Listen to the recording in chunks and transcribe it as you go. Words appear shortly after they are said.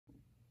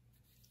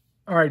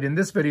All right, in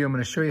this video, I'm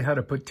going to show you how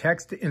to put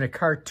text in a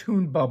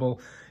cartoon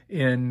bubble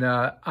in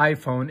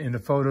iPhone in the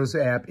Photos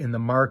app in the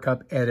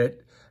markup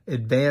edit,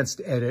 advanced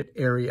edit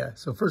area.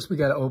 So first we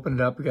got to open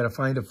it up. We got to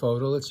find a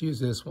photo. Let's use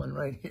this one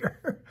right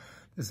here.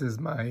 This is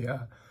my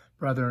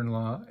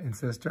brother-in-law and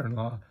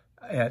sister-in-law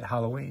at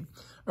Halloween.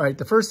 All right,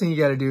 the first thing you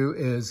got to do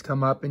is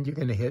come up and you're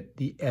going to hit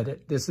the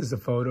edit. This is a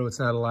photo. It's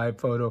not a live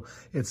photo.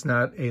 It's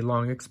not a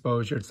long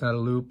exposure. It's not a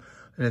loop.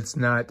 And it's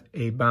not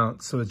a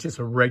bounce. So it's just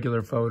a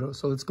regular photo.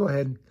 So let's go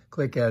ahead and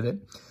click edit.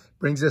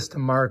 Brings us to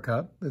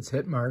markup. Let's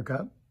hit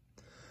markup.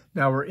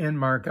 Now we're in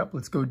markup.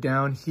 Let's go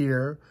down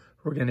here.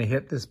 We're going to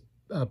hit this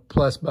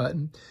plus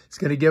button. It's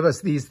going to give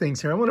us these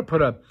things here. I want to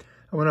put a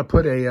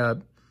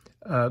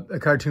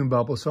cartoon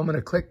bubble. So I'm going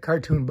to click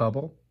cartoon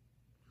bubble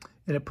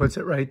and it puts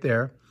it right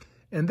there.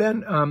 And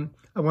then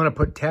I want to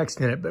put text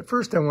in it. But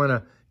first I want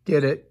to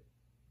get it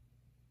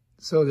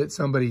so that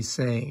somebody's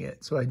saying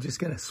it. So I'm just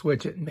going to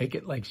switch it and make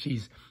it like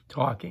she's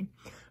talking.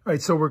 All right,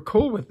 so we're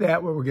cool with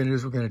that. What we're going to do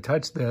is we're going to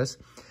touch this.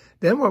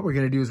 Then what we're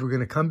going to do is we're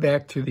going to come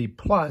back to the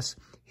plus,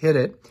 hit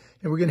it,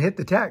 and we're going to hit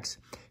the text.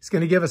 It's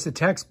going to give us a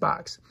text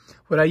box.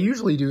 What I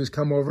usually do is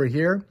come over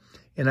here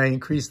and I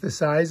increase the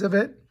size of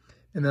it,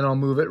 and then I'll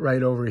move it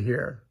right over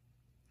here.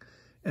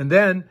 And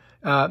then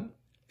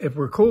if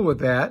we're cool with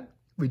that,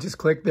 we just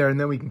click there, and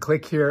then we can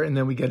click here, and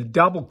then we get a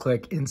double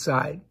click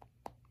inside.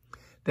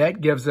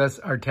 That gives us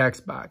our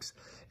text box.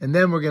 And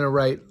then we're going to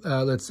write,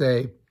 let's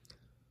say,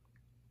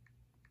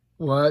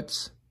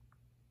 what's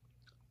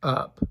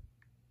up?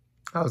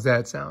 How's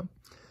that sound?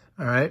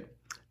 All right.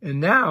 And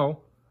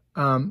now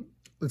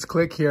let's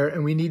click here,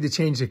 and we need to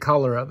change the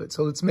color of it.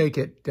 So let's make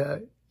it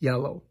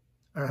yellow.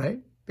 All right.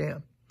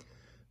 Bam.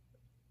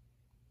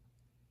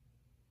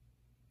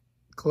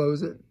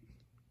 Close it.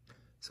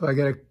 So I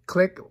got to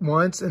click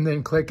once and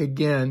then click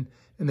again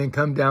and then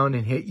come down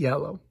and hit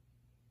yellow.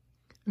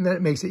 And then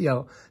it makes it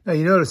yellow. Now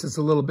you notice it's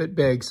a little bit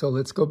big, so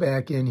let's go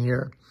back in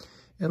here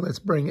and let's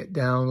bring it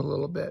down a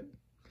little bit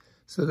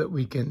so that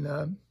we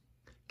can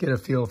get a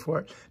feel for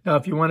it. Now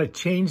if you want to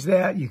change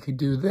that, you could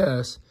do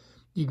this.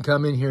 You can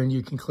come in here and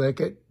you can click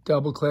it,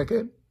 double click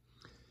it,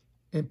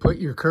 and put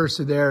your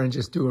cursor there and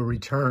just do a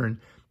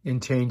return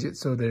and change it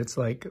so that it's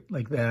like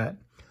that.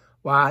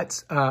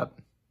 What's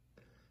up?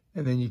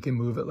 And then you can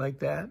move it like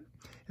that.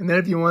 And then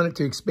if you want it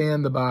to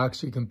expand the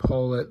box, you can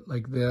pull it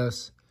like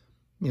this,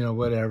 you know,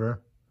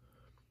 whatever.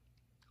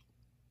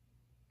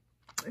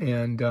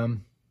 And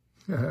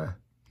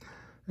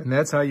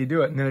that's how you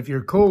do it. And then if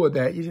you're cool with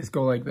that, you just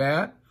go like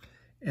that,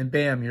 and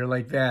bam, you're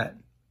like that.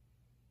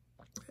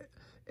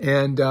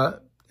 And then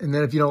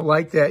if you don't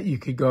like that, you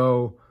could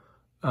go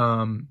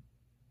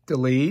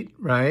delete,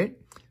 right?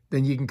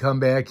 Then you can come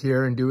back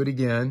here and do it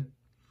again.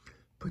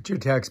 Put your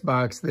text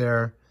box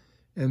there,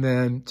 and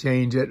then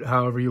change it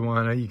however you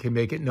want to. You can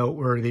make it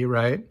noteworthy,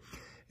 right?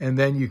 And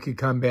then you could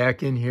come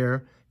back in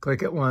here,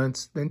 click it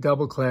once, then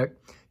double click,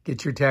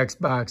 get your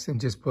text box, and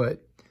just put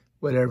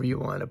whatever you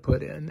want to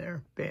put in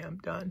there. Bam,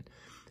 done.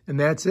 And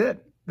that's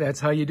it. That's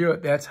how you do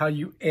it. That's how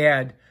you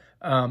add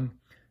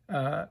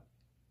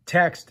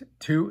text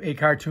to a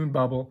cartoon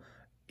bubble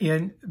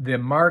in the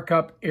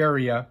markup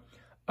area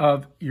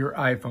of your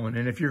iPhone.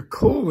 And if you're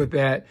cool with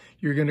that,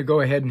 you're going to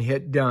go ahead and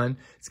hit done.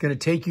 It's going to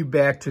take you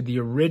back to the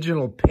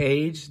original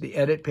page, the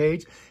edit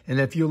page. And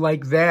if you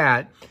like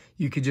that,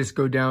 you could just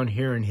go down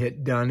here and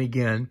hit done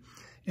again.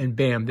 And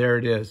bam, there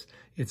it is.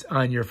 It's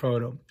on your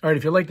photo. All right,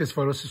 if you like this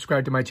photo,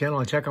 subscribe to my channel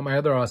and check out my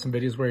other awesome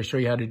videos where I show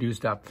you how to do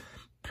stuff.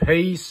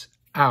 Peace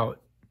out.